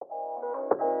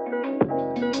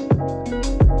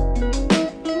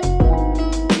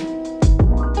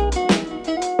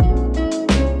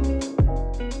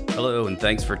Hello, and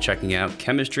thanks for checking out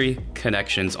Chemistry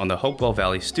Connections on the Hopewell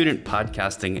Valley Student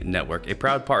Podcasting Network, a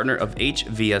proud partner of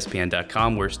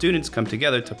HVSPN.com, where students come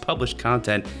together to publish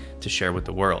content to share with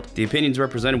the world. The opinions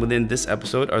represented within this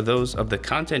episode are those of the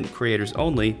content creators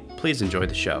only. Please enjoy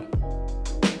the show.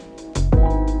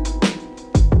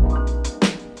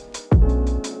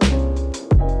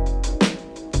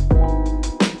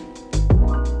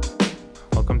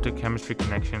 Chemistry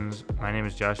Connections. My name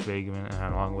is Josh Vageman,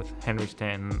 and along with Henry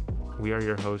Stanton, we are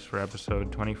your hosts for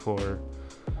episode 24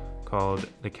 called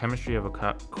The Chemistry of a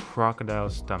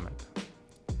Crocodile's Stomach.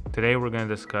 Today we're going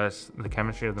to discuss the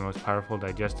chemistry of the most powerful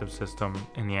digestive system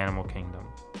in the animal kingdom.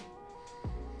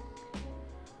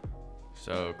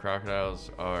 So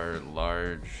crocodiles are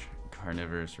large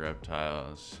carnivorous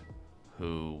reptiles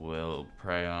who will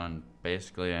prey on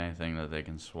basically anything that they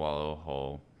can swallow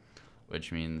whole,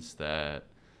 which means that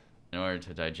in order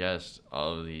to digest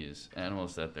all of these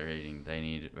animals that they're eating, they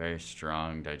need very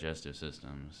strong digestive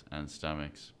systems and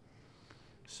stomachs.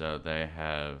 So they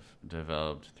have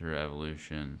developed through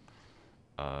evolution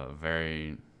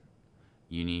very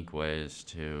unique ways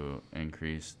to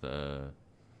increase the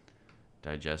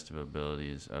digestive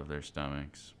abilities of their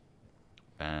stomachs,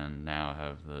 and now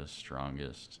have the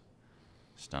strongest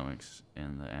stomachs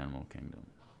in the animal kingdom.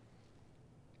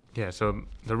 Yeah, so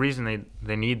the reason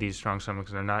they need these strong stomachs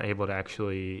is they're not able to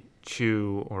actually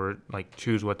chew or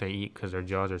choose what they eat because their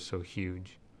jaws are so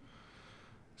huge.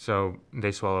 So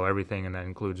they swallow everything, and that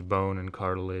includes bone and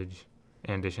cartilage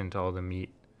in addition to all the meat.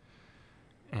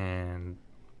 And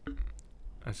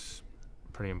that's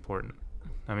pretty important.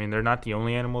 I mean, they're not the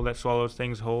only animal that swallows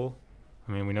things whole.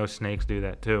 I mean, we know snakes do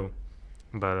that too.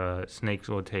 But snakes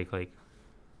will take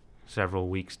several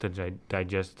weeks to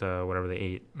digest whatever they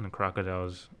ate. And the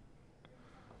crocodiles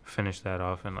finish that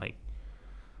off in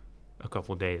a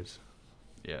couple days.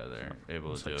 Yeah, they're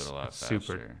able to do it a lot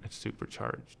faster. It's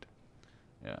supercharged.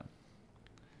 Yeah.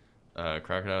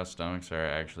 Crocodile stomachs are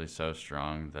actually so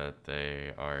strong that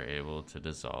they are able to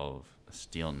dissolve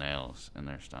steel nails in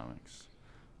their stomachs,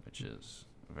 which is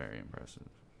very impressive.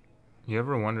 You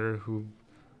ever wonder who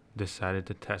decided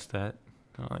to test that?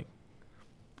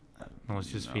 Let's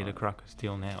just feed a croc a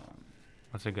steel nail.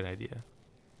 That's a good idea.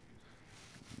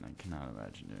 I cannot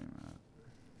imagine doing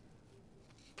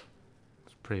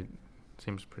that.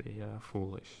 Seems pretty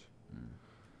foolish.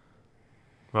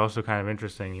 But also kind of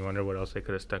interesting. You wonder what else they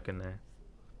could have stuck in there.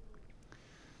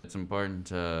 It's important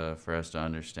for us to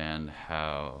understand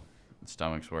how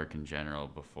stomachs work in general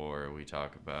before we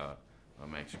talk about what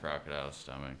makes crocodile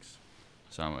stomachs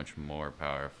so much more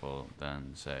powerful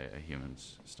than, say, a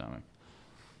human's stomach.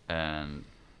 And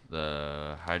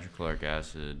the hydrochloric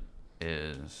acid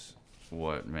is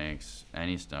what makes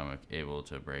any stomach able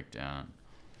to break down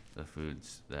the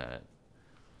foods that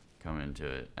come into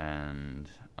it. And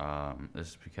this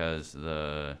is because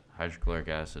the hydrochloric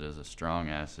acid is a strong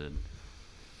acid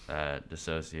that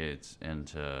dissociates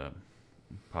into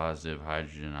positive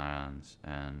hydrogen ions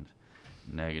and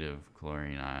negative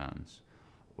chlorine ions,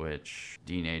 which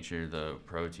denature the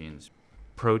proteins.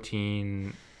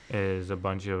 Protein is a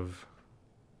bunch of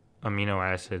amino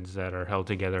acids that are held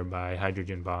together by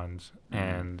hydrogen bonds.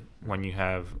 And when you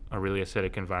have a really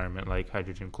acidic environment like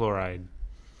hydrogen chloride,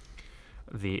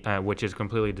 which is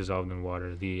completely dissolved in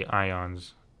water, the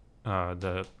ions,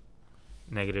 the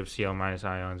negative Cl minus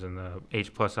ions and the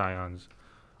H plus ions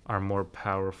are more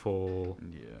powerful,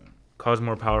 cause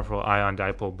more powerful ion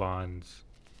dipole bonds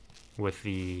with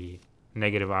the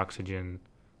negative oxygen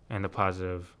and the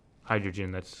positive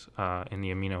hydrogen that's in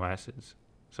the amino acids.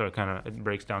 So it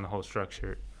breaks down the whole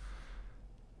structure,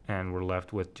 and we're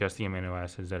left with just the amino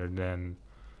acids that are then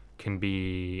can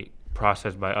be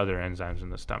processed by other enzymes in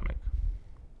the stomach.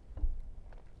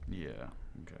 Yeah,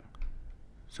 okay.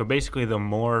 So basically, the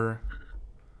more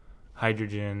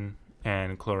hydrogen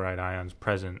and chloride ions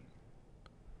present,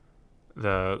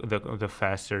 the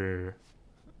faster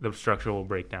the structure will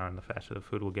break down, and the faster the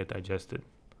food will get digested.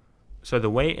 So the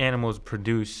way animals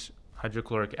produce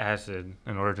hydrochloric acid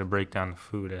in order to break down the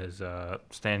food, as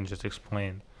Stan just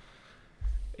explained,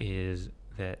 is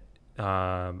that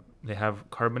they have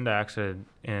carbon dioxide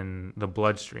in the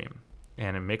bloodstream,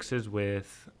 and it mixes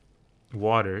with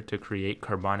water to create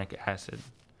carbonic acid.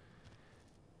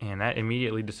 And that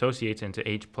immediately dissociates into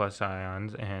H plus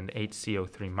ions and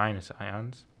HCO3 minus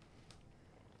ions.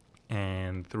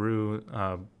 And through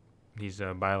these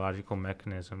biological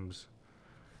mechanisms,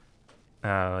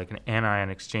 like an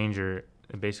anion exchanger,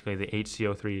 basically the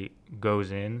HCO3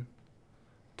 goes in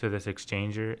to this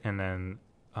exchanger, and then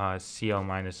Cl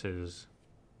minuses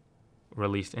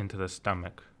released into the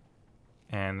stomach.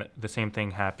 And the same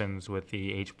thing happens with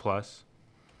the H plus.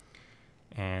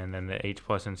 And then the H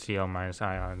plus and Cl minus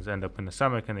ions end up in the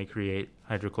stomach and they create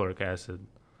hydrochloric acid.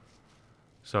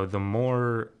 So the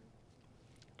more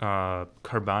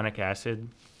carbonic acid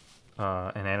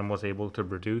an animal is able to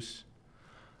produce,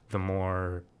 the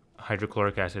more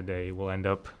hydrochloric acid they will end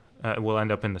up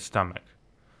in the stomach.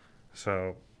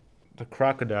 So the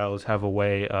crocodiles have a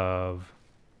way of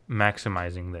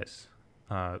maximizing this.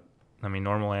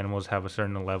 Normal animals have a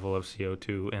certain level of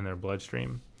CO2 in their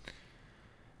bloodstream,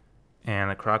 and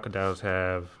the crocodiles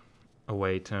have a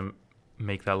way to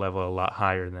make that level a lot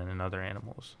higher than in other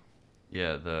animals.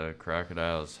 Yeah, the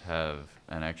crocodiles have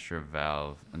an extra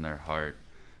valve in their heart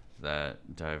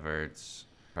that diverts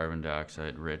carbon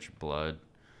dioxide-rich blood.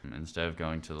 Instead of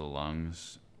going to the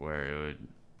lungs where it would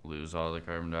lose all the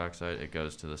carbon dioxide, it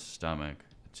goes to the stomach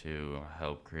to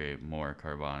help create more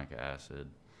carbonic acid.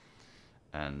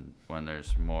 And when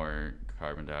there's more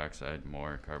carbon dioxide,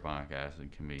 more carbonic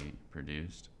acid can be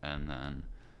produced, and then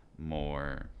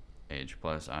more H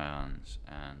plus ions,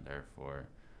 and therefore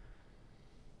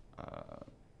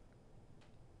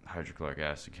hydrochloric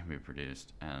acid can be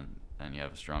produced, and then you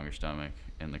have a stronger stomach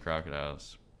in the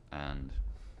crocodiles. And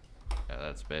yeah,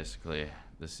 that's basically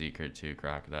the secret to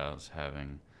crocodiles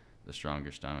having the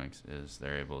stronger stomachs, is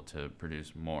they're able to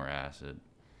produce more acid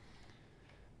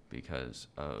because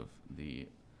of the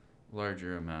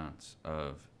larger amounts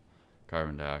of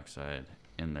carbon dioxide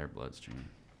in their bloodstream.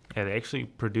 Yeah, they actually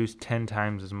produce 10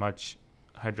 times as much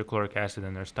hydrochloric acid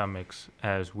in their stomachs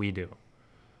as we do,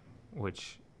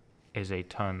 which is a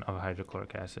ton of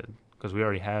hydrochloric acid, because we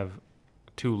already have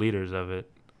 2 liters of it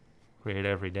created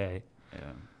every day.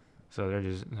 Yeah. So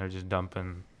they're just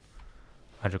dumping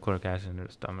hydrochloric acid into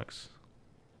their stomachs.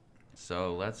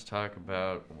 So let's talk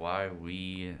about why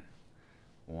we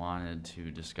wanted to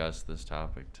discuss this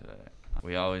topic today.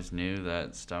 We always knew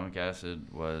that stomach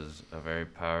acid was a very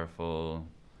powerful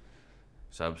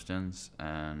substance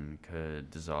and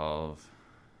could dissolve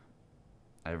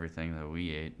everything that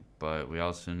we ate, but we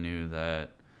also knew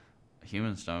that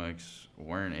human stomachs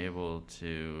weren't able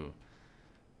to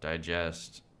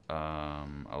digest a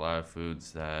lot of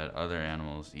foods that other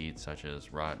animals eat, such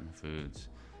as rotten foods.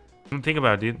 Think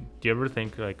about it. Do you ever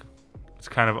think like it's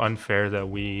kind of unfair that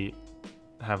we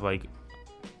have like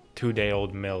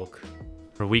 2-day-old milk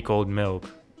or week-old milk,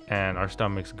 and our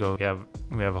stomachs go, we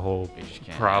have a whole We just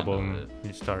can't problem. handle it.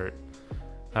 You start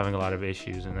having a lot of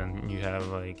issues, and then you have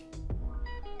like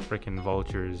freaking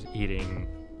vultures eating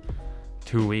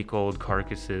 2-week-old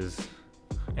carcasses,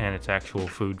 and it's actual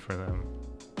food for them.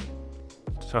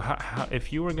 So how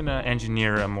if you were gonna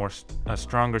engineer a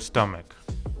stronger stomach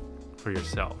for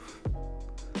yourself,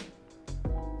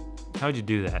 how would you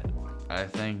do that? I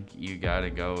think you gotta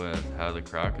go with how the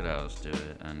crocodiles do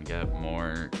it and get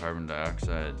more carbon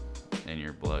dioxide in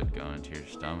your blood going to your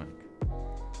stomach.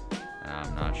 And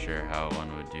I'm not sure how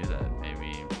one would do that.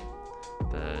 Maybe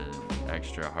the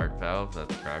extra heart valve that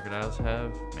the crocodiles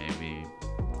have, maybe.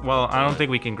 Well, I don't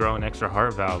think we can grow an extra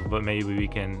heart valve, but maybe we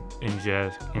can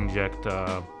inject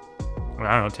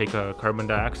take a carbon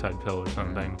dioxide pill or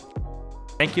something.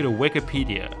 Thank you to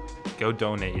Wikipedia. Go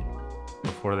donate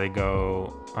before they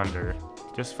go under.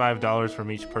 Just $5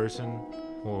 from each person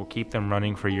will keep them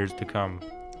running for years to come.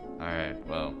 All right,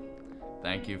 well,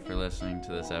 thank you for listening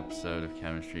to this episode of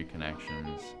Chemistry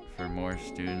Connections. For more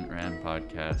student-ran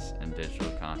podcasts and digital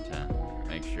content,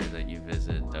 make sure that you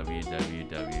visit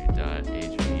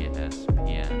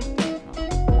www.hvspn.com.